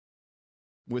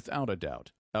Without a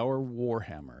doubt, our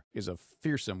Warhammer is a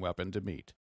fearsome weapon to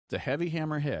meet. The heavy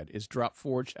hammer head is drop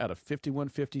forged out of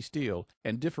 5150 steel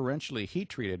and differentially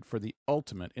heat-treated for the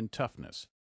ultimate in toughness.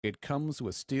 It comes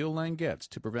with steel languettes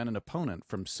to prevent an opponent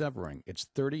from severing its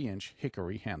 30-inch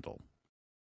hickory handle.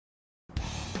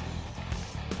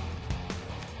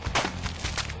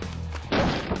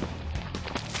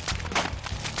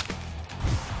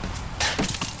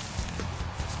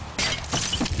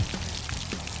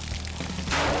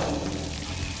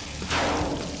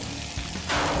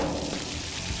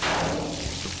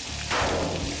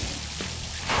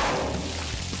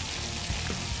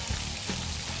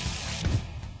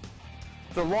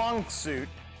 The long suit,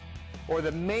 or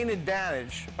the main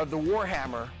advantage of the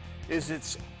Warhammer, is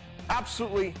its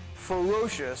absolutely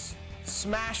ferocious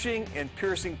smashing and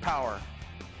piercing power.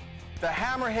 The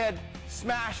hammerhead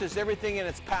smashes everything in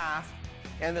its path,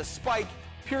 and the spike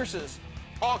pierces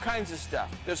all kinds of stuff.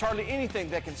 There's hardly anything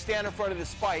that can stand in front of the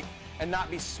spike and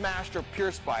not be smashed or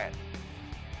pierced by it.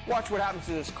 Watch what happens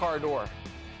to this car door.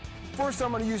 First,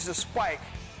 I'm going to use the spike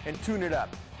and tune it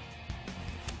up.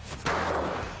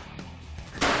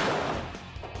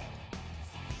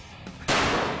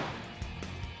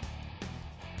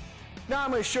 Now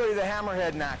I'm going to show you the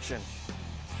hammerhead in action.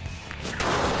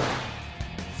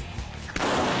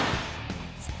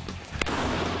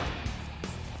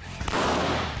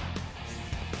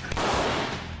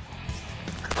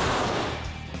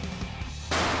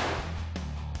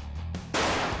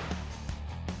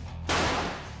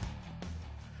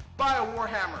 Buy a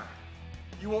Warhammer.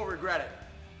 You won't regret it.